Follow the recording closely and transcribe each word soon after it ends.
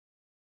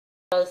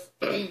guys,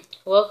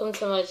 welcome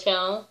to my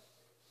channel.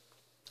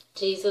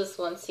 Jesus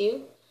Wants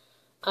You.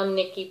 I'm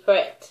Nikki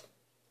Pratt.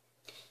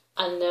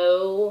 I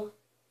know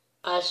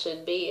I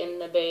should be in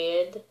the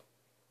bed,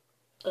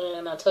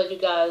 and I told you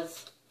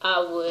guys I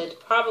would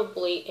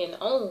probably and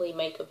only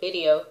make a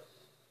video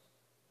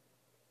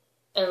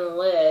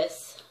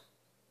unless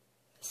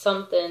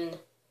something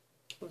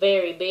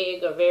very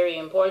big or very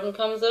important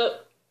comes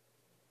up,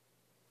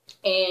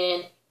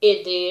 and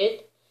it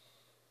did.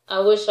 I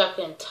wish I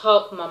can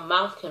talk. My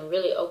mouth can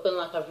really open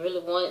like I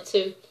really wanted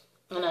to.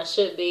 And I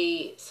should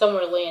be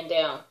somewhere laying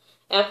down.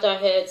 After I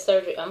had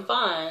surgery, I'm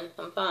fine.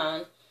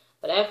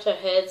 But after I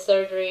had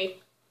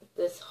surgery,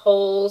 this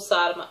whole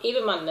side of my,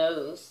 even my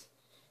nose,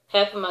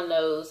 half of my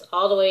nose,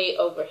 all the way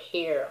over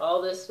here,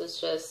 all this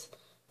was just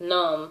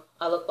numb.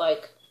 I look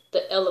like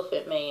the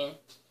Elephant Man.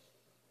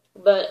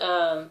 But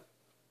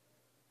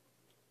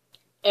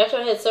after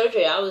I had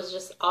surgery, I was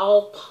just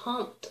all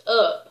pumped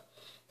up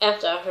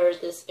after I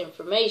heard this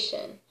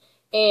information.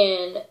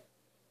 And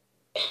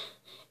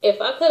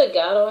if I could have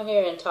got on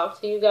here and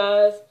talked to you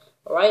guys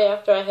right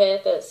after I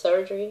had that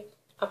surgery,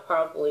 I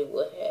probably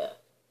would have.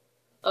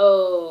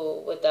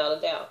 Oh, without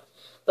a doubt.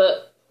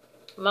 But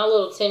my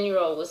little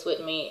 10-year-old was with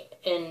me,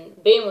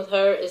 and being with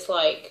her is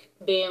like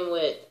being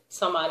with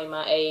somebody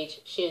my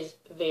age. She is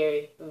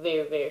very,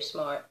 very, very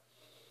smart.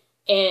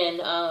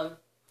 And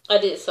I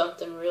did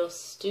something real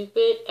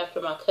stupid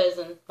after my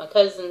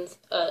cousin's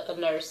a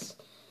nurse,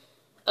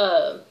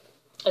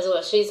 as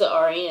well. She's an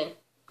RN.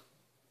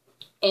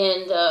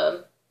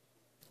 And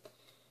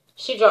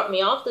she dropped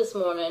me off this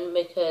morning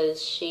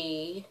because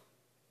she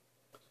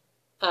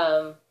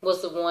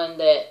was the one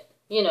that,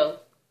 you know,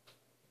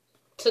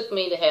 took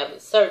me to have the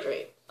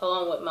surgery,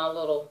 along with my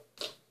little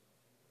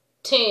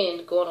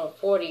 10 going on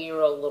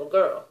 40-year-old little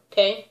girl,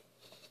 okay?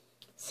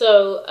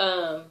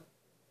 So,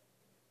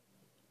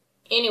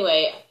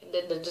 anyway,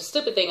 the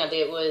stupid thing I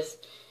did was,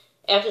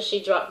 after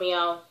she dropped me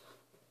off,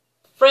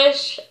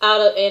 fresh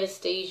out of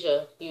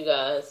anesthesia, you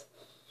guys,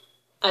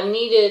 I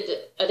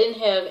didn't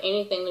have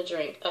anything to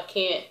drink. I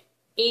can't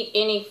eat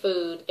any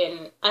food,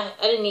 and I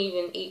didn't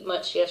even eat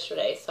much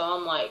yesterday, so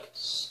I'm like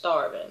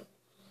starving.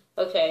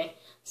 Okay,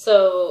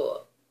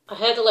 so I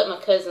had to let my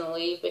cousin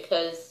leave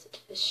because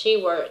she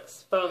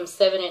works from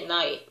 7 at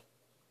night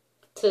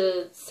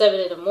to 7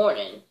 in the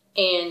morning,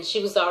 and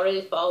she was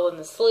already falling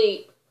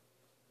asleep,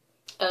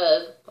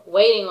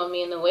 waiting on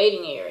me in the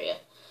waiting area.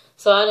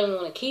 So I didn't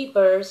want to keep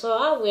her, so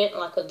I went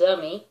like a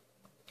dummy.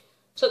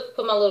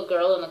 Put my little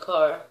girl in the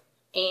car,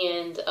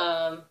 and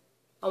I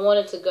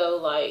wanted to go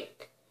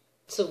like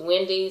to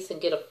Wendy's and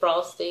get a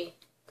Frosty,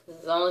 because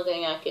it's the only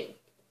thing I could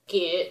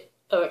get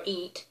or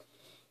eat,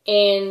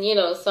 and you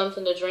know,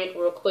 something to drink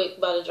real quick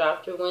by the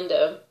drive-thru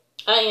window.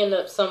 I end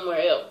up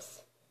somewhere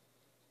else,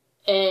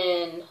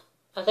 and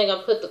I think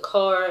I put the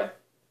car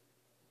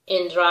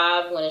in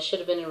drive when it should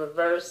have been in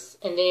reverse,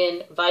 and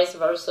then vice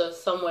versa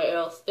somewhere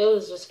else. It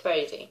was just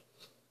crazy.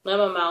 Now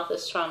my mouth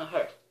is trying to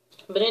hurt.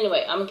 But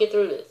anyway, I'm going to get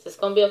through this. It's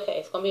going to be okay.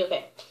 It's going to be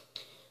okay.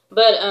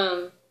 But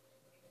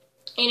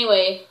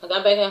anyway, I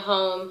got back at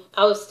home.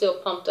 I was still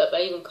pumped up.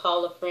 I even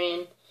called a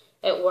friend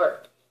at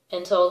work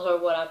and told her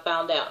what I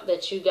found out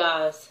that you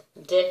guys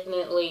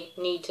definitely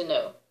need to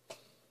know.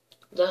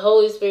 The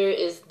Holy Spirit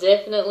is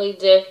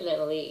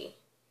definitely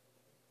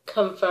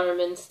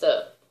confirming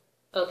stuff.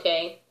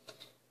 Okay?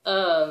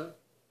 What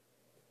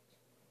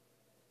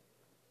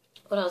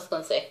I was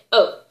going to say?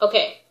 Oh,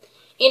 okay.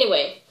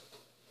 Anyway,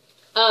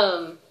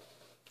 I'm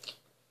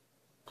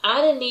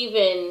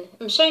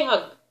show you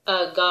how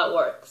God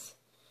works.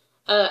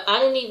 I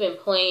didn't even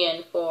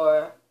plan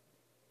for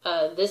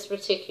this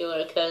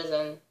particular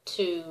cousin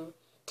to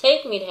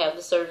take me to have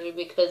the surgery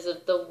because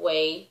of the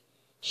way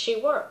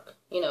she worked.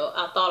 You know,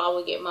 I thought I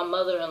would get my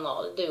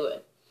mother-in-law to do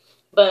it.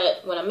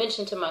 But when I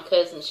mentioned to my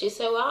cousin, she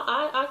said, well,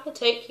 I can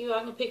take you,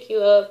 I can pick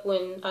you up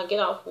when I get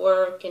off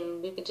work,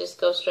 and we can just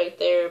go straight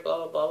there, blah,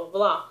 blah, blah, blah,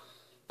 blah.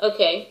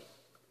 Okay.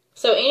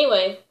 So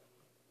anyway,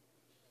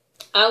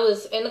 I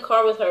was in the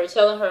car with her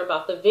telling her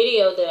about the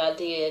video that I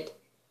did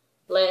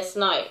last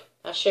night.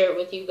 I shared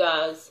with you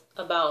guys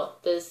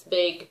about this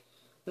big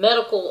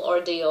medical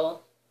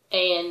ordeal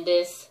and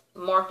this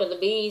Mark of the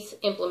Beast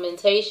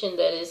implementation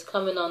that is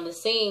coming on the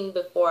scene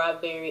before our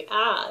very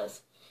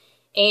eyes.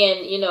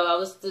 And, you know, I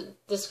was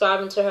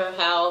describing to her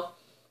how,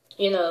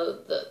 you know,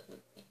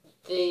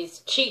 these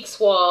cheek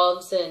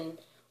swabs, and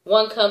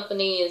one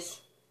company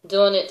is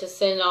doing it to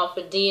send off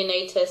for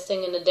DNA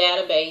testing in the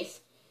database.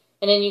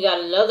 And then you got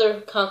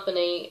another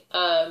company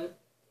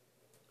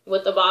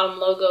with the bottom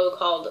logo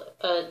called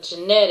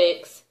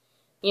Genetics.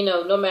 You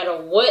know, no matter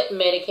what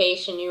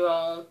medication you're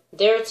on,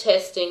 they're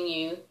testing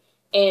you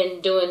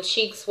and doing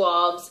cheek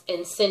swabs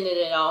and sending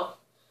it off.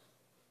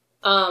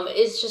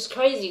 It's just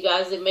crazy,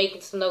 guys. It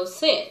makes no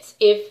sense.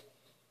 If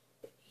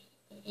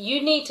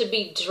you need to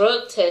be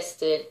drug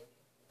tested,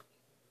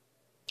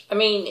 I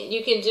mean,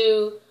 you can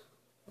do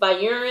by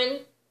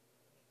urine,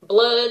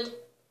 blood,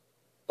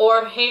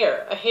 or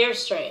hair, a hair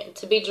strand,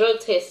 to be drug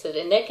tested,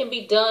 and that can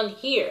be done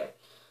here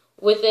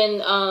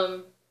within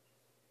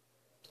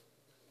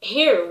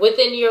here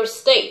within your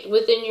state,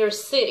 within your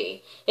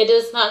city. It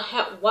does not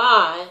have,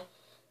 why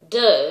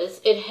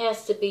does it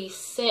has to be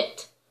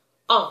sent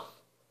off?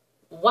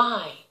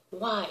 Why?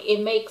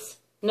 It makes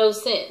no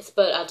sense.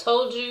 But I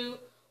told you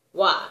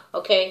why,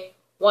 okay?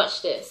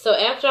 Watch this. So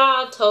after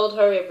I told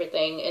her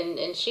everything,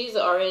 and she's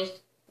already,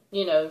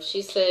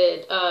 she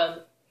said,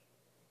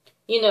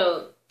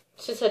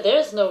 she said,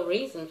 there's no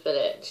reason for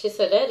that. She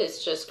said, that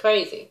is just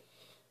crazy.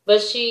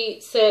 But she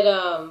said,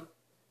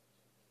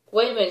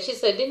 wait a minute. She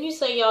said, didn't you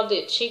say y'all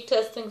did cheek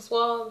testing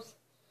swabs?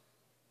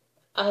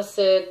 I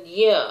said,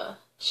 yeah.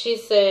 She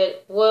said,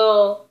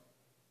 well,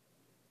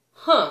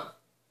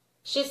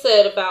 She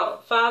said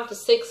about 5 to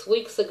 6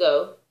 weeks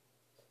ago,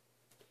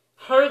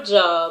 her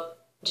job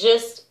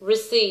just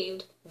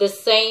received the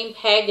same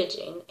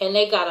packaging, and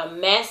they got a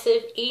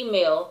massive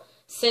email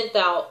sent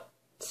out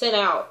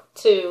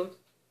to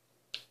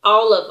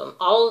all of them,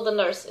 all of the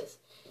nurses.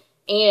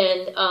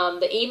 And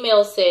the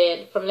email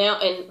said from now,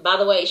 and by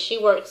the way, she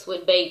works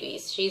with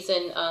babies. She's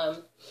in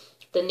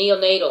the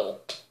neonatal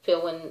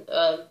field when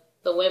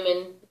the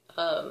women,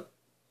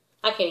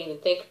 I can't even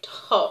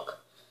talk,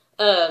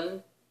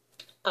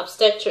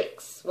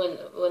 obstetrics, when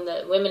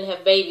the women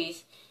have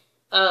babies,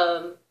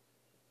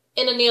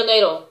 in the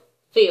neonatal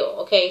field,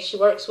 okay? She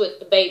works with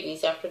the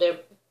babies after they've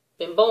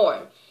been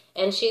born.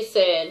 And she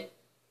said,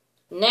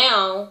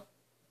 now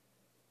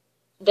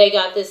they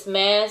got this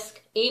mass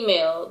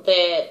email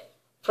that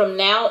from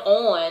now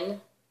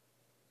on,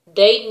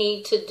 they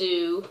need to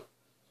do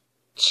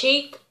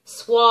cheek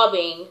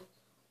swabbing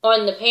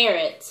on the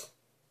parents.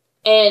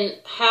 And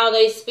how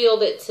they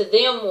spilled it to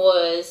them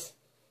was,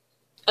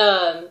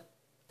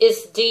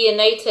 it's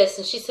DNA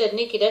testing. She said,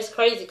 Nikki, that's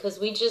crazy because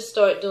we just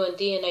started doing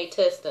DNA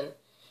testing.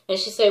 And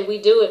she said, we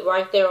do it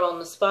right there on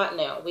the spot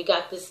now. We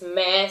got this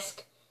mass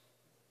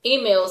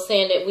email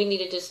saying that we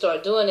needed to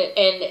start doing it.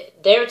 And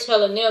they're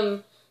telling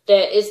them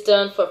that it's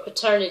done for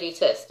paternity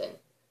testing.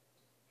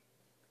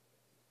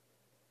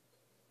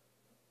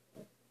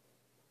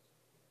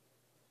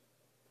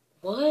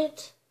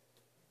 What?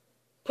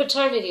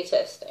 Paternity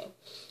testing.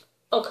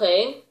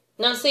 Okay.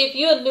 Now see, if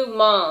you're a new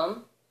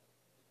mom,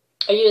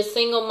 or you're a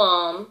single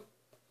mom,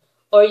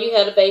 or you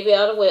had a baby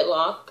out of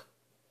wedlock,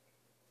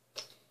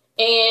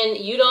 and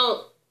you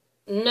don't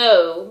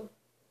know,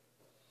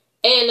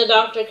 and the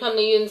doctor come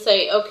to you and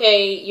say,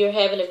 okay, you're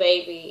having a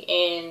baby,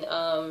 and,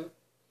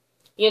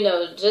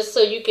 just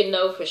so you can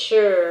know for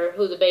sure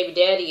who the baby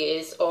daddy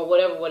is, or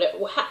whatever,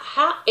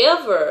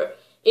 however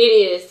it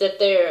is that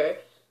they're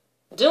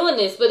doing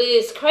this, but it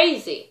is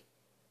crazy.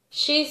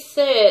 She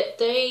said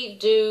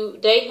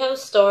they have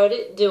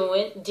started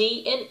doing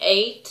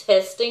DNA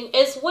testing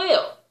as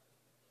well.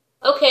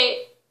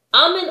 Okay,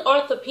 I'm in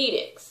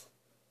orthopedics,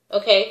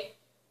 okay,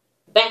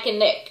 back and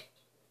neck.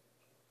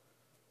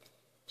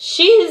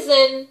 She's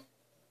in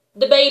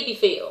the baby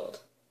field.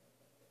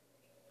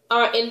 All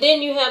right, and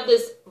then you have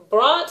this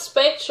broad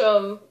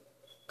spectrum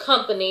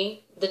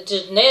company, the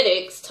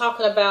genetics,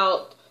 talking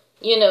about,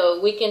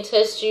 we can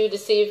test you to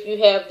see if you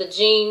have the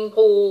gene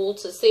pool,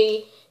 to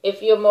see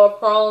if you're more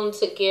prone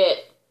to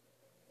get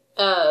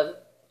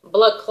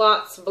blood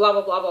clots, blah,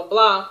 blah, blah, blah,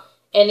 blah.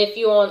 And if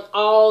you're on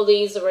all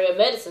these array of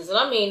medicines, and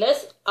I mean,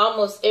 that's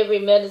almost every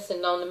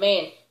medicine known to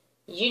man,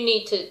 you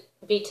need to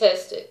be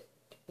tested.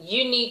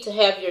 You need to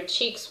have your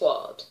cheek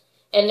swabbed.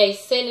 And they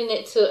sending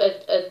it to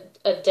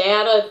a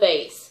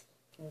database.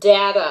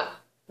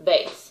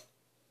 Database.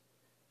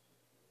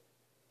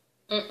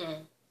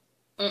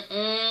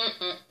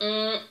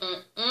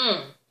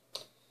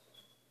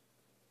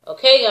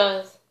 Okay,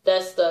 guys.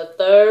 That's the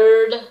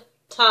third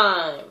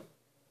time.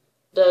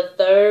 The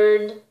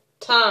third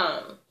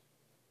time.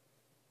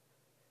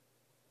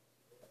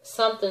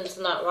 Something's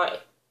not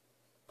right.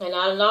 And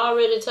I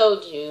already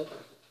told you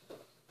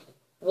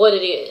what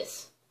it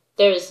is.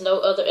 There is no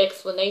other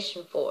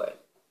explanation for it.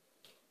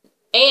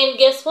 And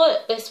guess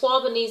what? They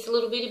swabbing these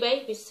little bitty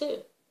babies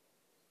too.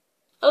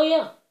 Oh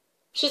yeah.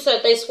 She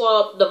said they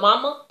swab the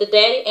mama, the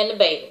daddy, and the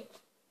baby.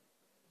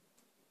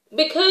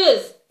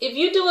 Because if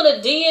you're doing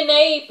a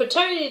DNA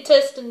paternity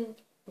testing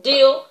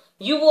deal,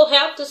 you will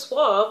have to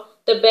swab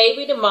the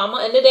baby, the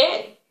mama, and the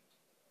daddy.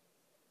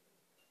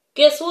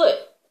 Guess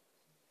what?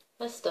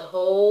 That's the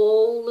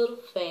whole little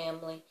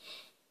family.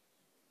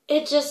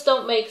 It just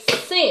don't make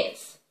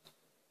sense.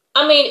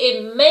 I mean,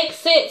 it makes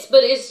sense,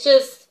 but it's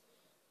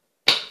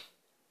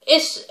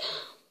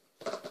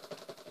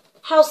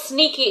how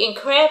sneaky and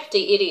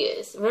crafty it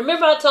is.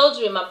 Remember I told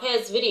you in my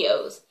past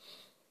videos,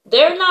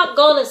 they're not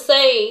going to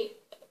say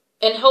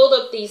and hold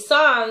up these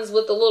signs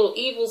with the little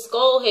evil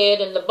skull head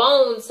and the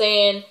bone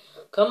saying,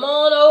 come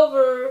on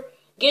over,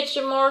 get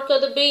your mark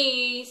of the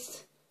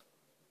beast.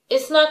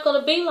 It's not going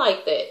to be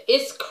like that.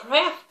 It's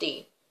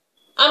crafty.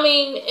 I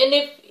mean, and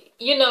if,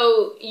 you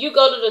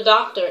go to the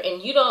doctor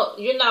and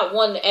you're not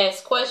one to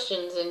ask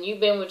questions, and you've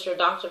been with your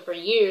doctor for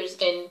years,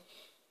 and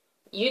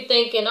you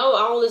thinking, oh,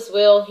 all is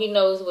well, he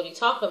knows what he's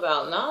talking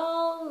about.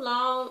 No,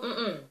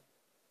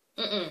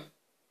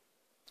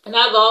 And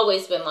I've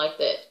always been like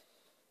that.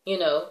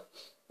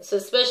 So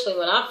especially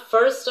when I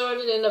first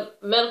started in the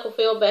medical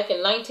field back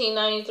in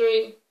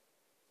 1993,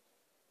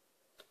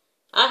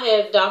 I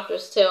had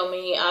doctors tell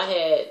me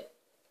I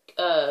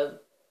had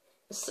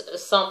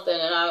something,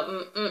 and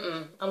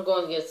I'm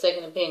going to get a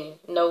second opinion.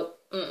 Nope,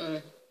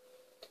 And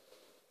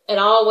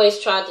I always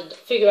tried to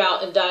figure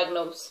out and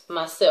diagnose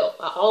myself.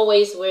 I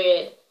always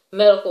read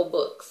medical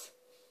books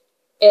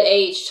at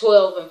age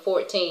 12 and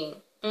 14.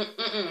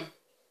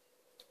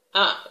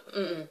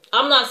 I'm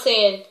not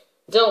saying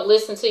don't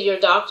listen to your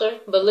doctor,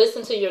 but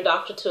listen to your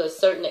doctor to a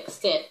certain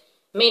extent.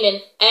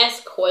 Meaning,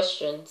 ask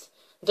questions.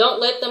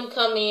 Don't let them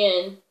come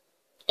in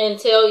and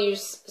tell you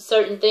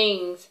certain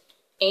things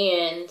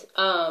and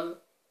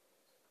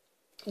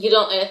you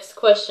don't ask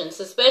questions,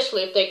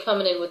 especially if they're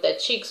coming in with that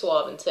cheek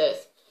swabbing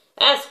test.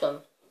 Ask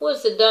them, what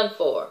is it done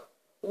for?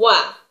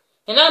 Why?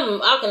 And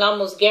I can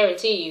almost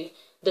guarantee you,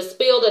 the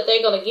spill that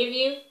they're going to give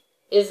you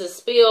is a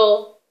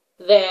spill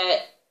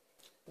that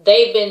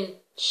they've been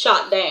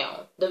shot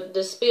down.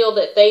 The spill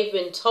that they've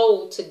been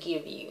told to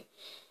give you.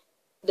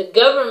 The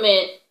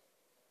government,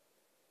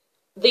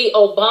 the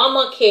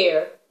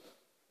Obamacare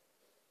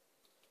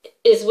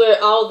is where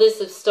all this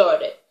has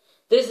started.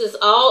 This is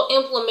all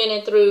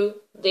implemented through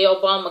the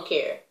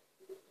Obamacare.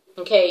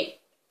 Okay,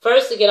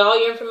 first to get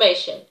all your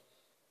information.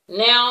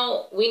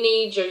 Now we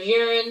need your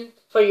urine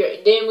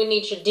then we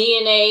need your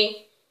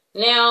DNA.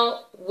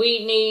 Now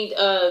we need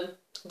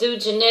do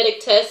genetic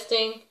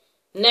testing.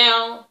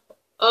 Now,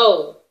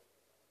 oh,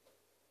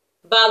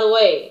 by the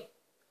way,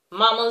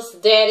 mamas,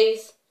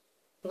 daddies,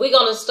 we're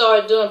going to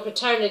start doing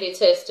paternity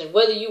testing,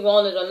 whether you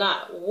want it or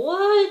not.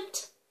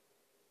 What?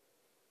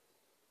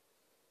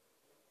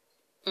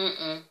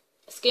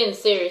 It's getting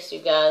serious, you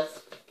guys.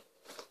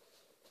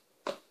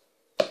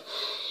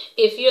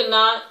 If you're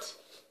not,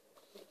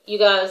 you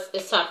guys,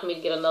 it's time for me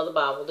to get another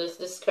Bible. This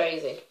is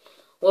crazy.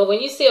 Well,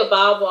 when you see a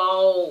Bible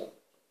all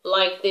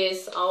like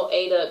this, all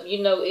ate up,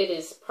 you know it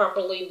is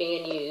properly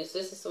being used.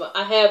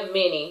 I have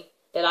many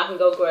that I can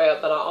go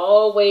grab, but I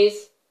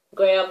always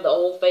grab the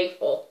Old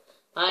Faithful.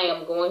 I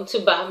am going to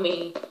buy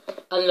me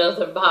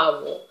another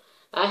Bible.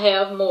 I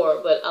have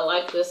more, but I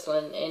like this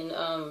one. And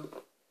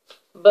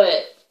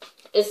but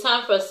it's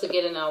time for us to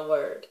get in our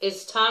word.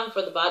 It's time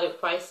for the body of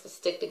Christ to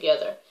stick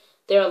together.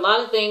 There are a lot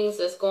of things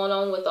that's going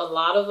on with a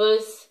lot of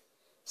us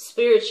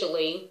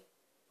spiritually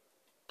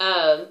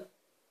that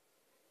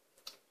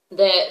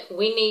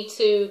we need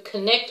to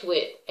connect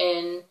with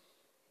and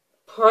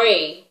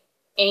pray.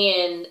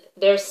 And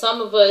there's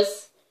some of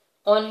us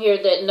on here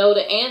that know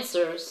the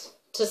answers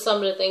to some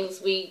of the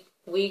things we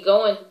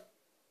going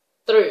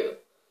through.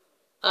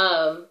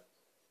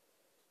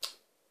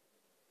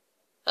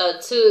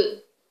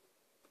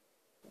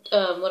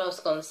 What I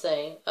was going to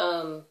say,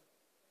 to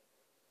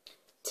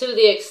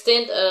the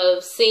extent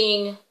of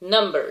seeing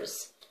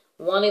numbers,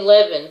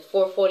 111,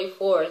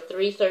 444,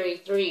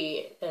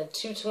 333, and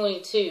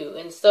 222,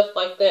 and stuff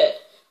like that.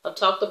 I've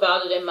talked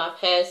about it in my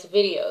past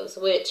videos,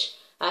 which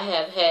I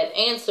have had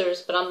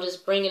answers, but I'm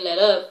just bringing that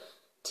up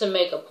to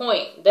make a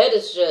point. That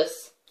is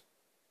just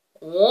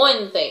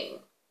one thing,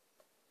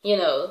 you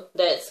know,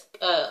 that's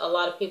a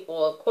lot of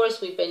people, of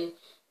course,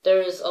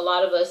 there's a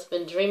lot of us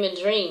been dreaming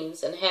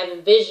dreams and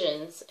having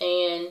visions,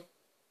 and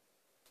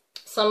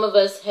some of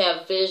us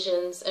have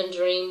visions and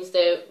dreams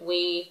that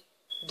we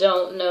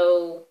don't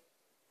know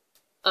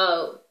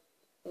how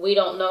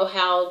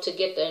to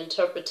get the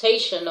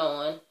interpretation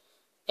on.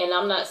 And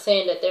I'm not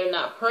saying that they're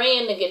not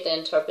praying to get the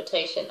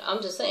interpretation.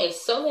 I'm just saying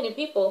so many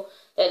people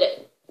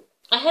that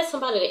I had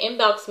somebody that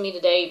inboxed me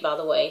today, by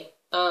the way,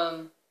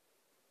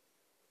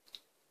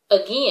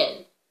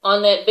 again,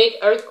 on that big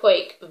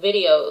earthquake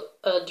video,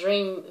 a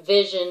dream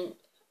vision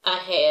I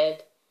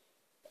had,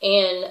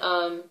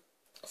 and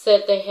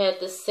said they had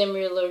this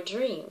similar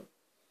dream.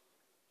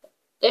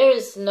 There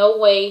is no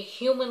way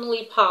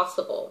humanly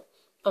possible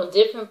on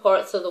different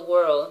parts of the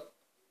world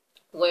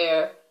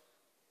where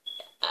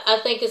I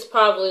think it's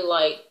probably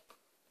like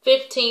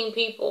 15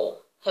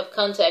 people have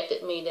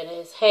contacted me that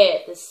has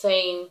had the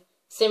same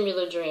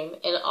similar dream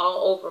in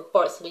all over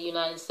parts of the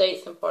United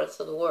States and parts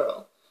of the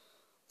world.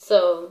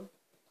 So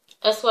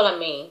that's what I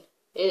mean.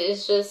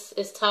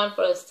 It's time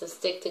for us to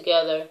stick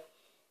together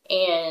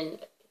and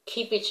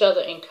keep each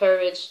other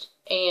encouraged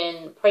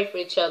and pray for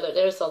each other.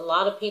 There's a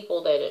lot of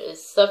people that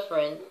is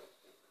suffering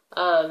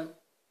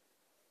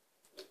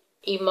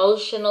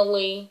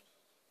emotionally,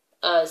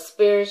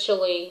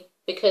 spiritually,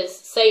 because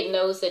Satan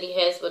knows that he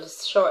has but a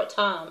short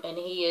time, and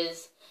he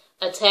is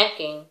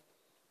attacking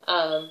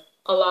a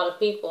lot of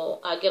people.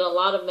 I get a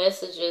lot of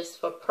messages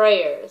for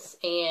prayers,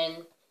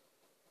 and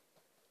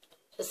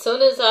as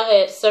soon as I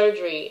had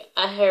surgery,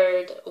 I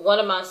heard one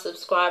of my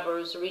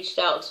subscribers reached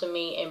out to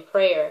me in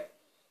prayer,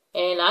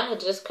 and I had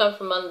just come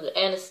from under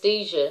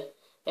anesthesia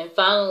and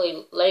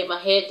finally laid my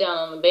head down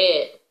on the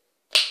bed.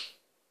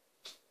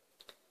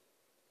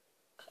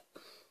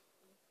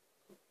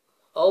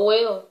 Oh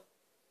well,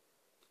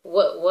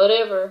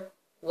 whatever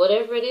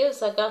it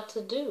is I got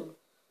to do.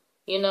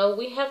 You know,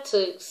 we have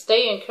to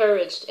stay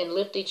encouraged and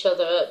lift each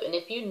other up. And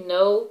if you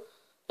know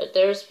that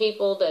there's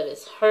people that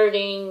is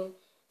hurting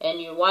and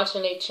you're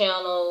watching their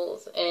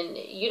channels and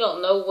you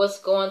don't know what's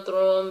going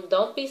through them,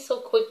 don't be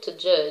so quick to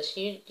judge.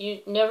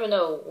 You never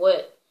know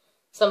what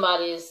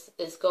somebody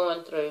is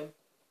going through.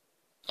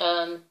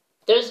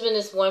 There's been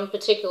this one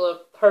particular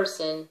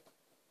person,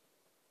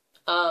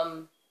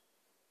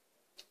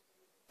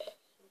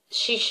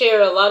 she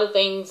shared a lot of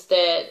things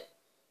that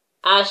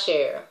I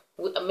share,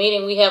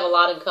 meaning we have a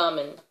lot in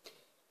common.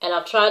 And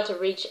I've tried to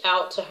reach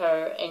out to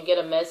her and get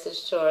a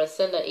message to her,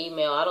 send an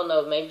email. I don't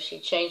know, maybe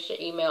she changed her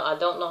email. I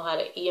don't know how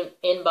to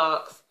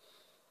inbox.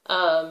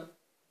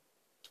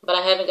 But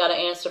I haven't got an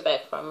answer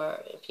back from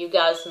her. If you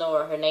guys know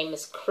her, her name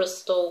is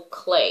Crystal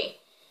Clay.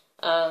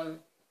 Her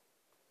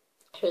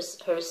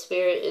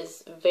spirit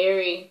is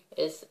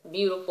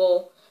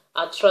beautiful.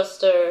 I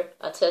trust her.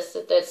 I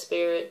tested that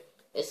spirit.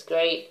 It's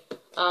great.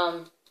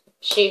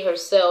 She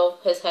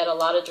herself has had a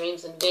lot of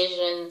dreams and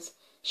visions.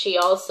 She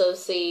also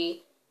sees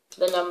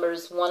the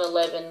numbers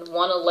 111.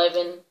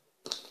 111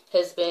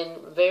 has been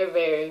very,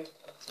 very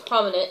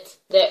prominent.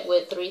 That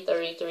with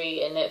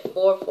 333 and at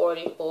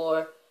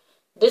 444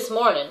 this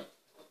morning.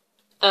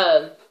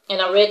 And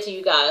I read to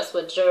you guys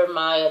what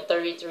Jeremiah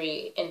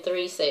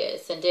 33:3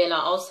 says. And then I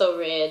also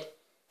read,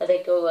 I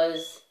think it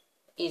was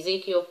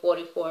Ezekiel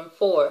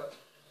 44:4.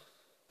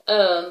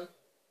 And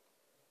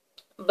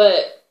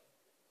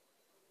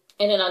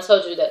then I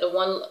told you that the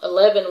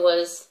 111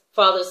 was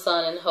Father,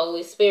 Son, and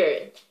Holy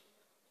Spirit.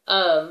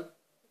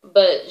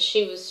 But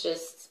she was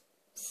just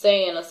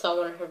saying, I saw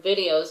one of her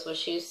videos where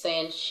she was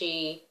saying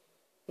she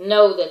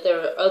know that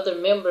there are other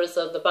members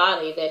of the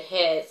body that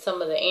had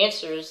some of the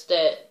answers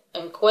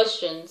and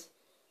questions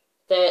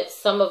that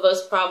some of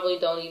us probably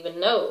don't even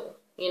know,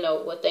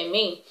 what they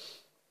mean.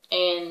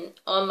 And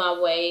on my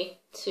way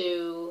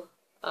to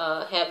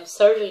have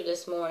surgery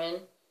this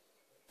morning,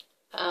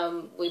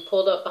 we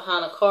pulled up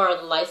behind a car.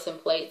 The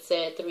license plate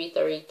said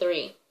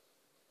 333.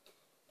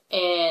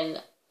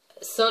 And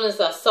as soon as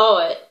I saw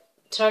it,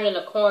 turning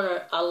a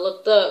corner, I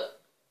looked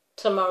up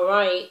to my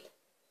right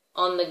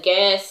on the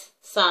gas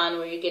sign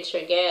where you get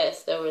your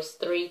gas. There was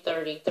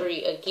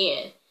 333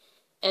 again.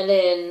 And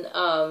then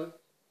I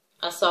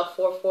saw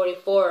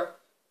 444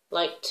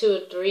 like 2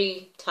 or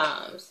 3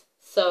 times.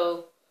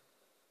 So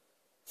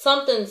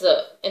something's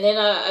up. And then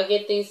I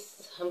get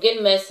I'm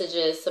getting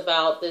messages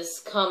about this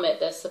comet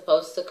that's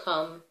supposed to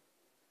come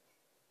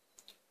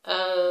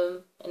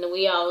in the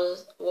wee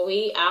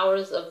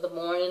hours of the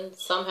morning.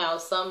 Somehow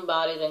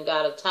somebody done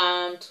got a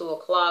time, 2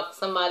 o'clock.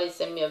 Somebody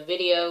sent me a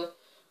video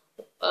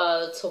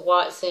to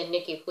watch, saying,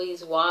 Nikki,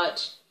 please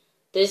watch.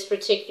 This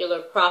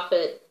particular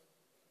prophet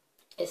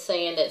is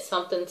saying that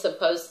something's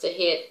supposed to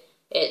hit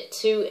at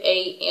 2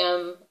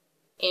 a.m.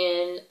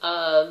 in,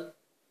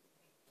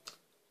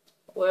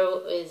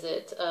 where is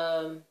it?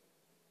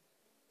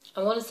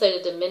 I want to say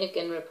the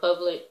Dominican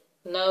Republic.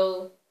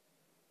 No.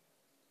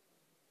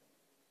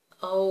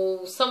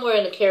 Oh, somewhere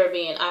in the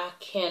Caribbean. I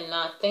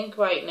cannot think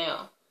right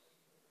now.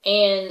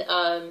 And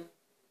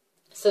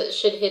so it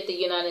should hit the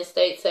United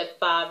States at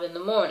 5 in the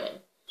morning.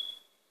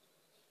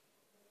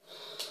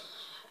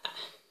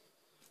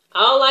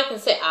 All I can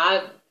say,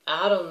 I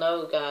don't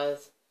know,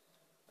 guys.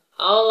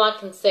 All I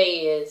can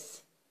say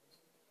is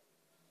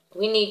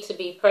we need to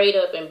be prayed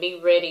up and be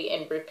ready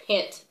and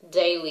repent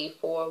daily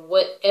for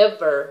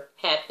whatever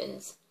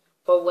happens,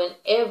 for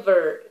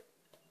whenever,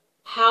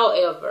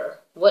 however,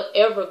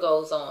 whatever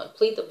goes on.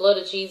 Plead the blood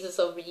of Jesus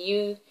over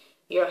you,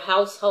 your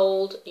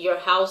household, your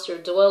house, your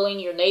dwelling,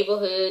 your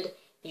neighborhood,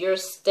 your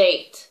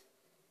state,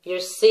 your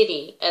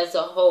city as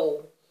a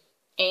whole.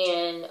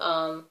 And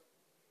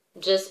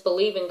just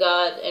believe in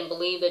God and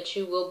believe that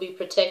you will be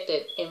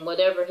protected in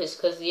whatever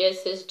because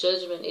yes, his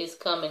judgment is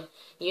coming.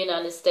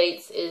 United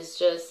States is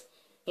just,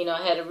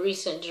 I had a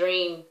recent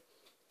dream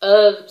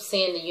of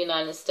seeing the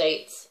United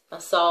States. I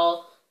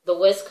saw the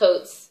West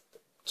Coast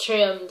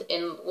trimmed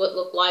in what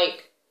looked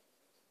like,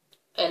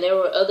 and there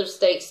were other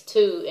states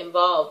too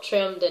involved,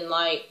 trimmed in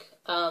like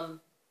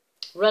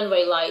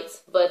runway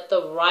lights, but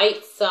the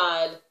right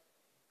side,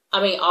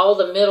 all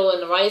the middle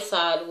and the right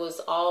side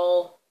was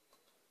all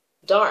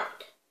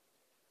dark.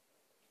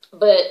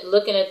 But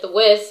looking at the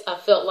west, I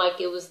felt like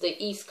it was the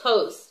East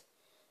Coast.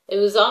 It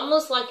was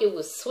almost like it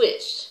was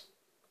switched.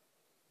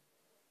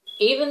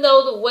 Even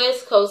though the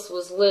West Coast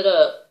was lit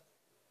up,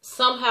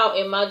 somehow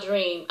in my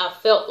dream, I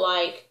felt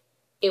like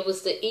it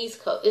was the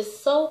East Coast. It's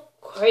so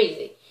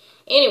crazy.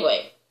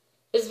 Anyway,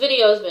 this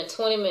video has been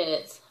 20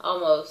 minutes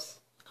almost.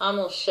 I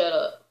almost shut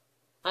up.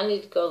 I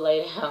need to go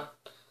lay down.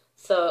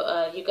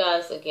 So, you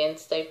guys, again,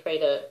 stay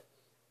prayed up.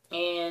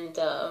 And,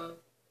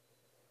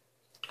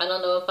 I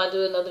don't know if I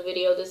do another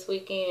video this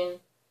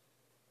weekend.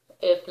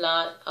 If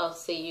not, I'll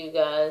see you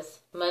guys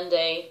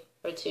Monday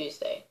or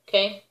Tuesday.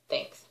 Okay?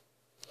 Thanks.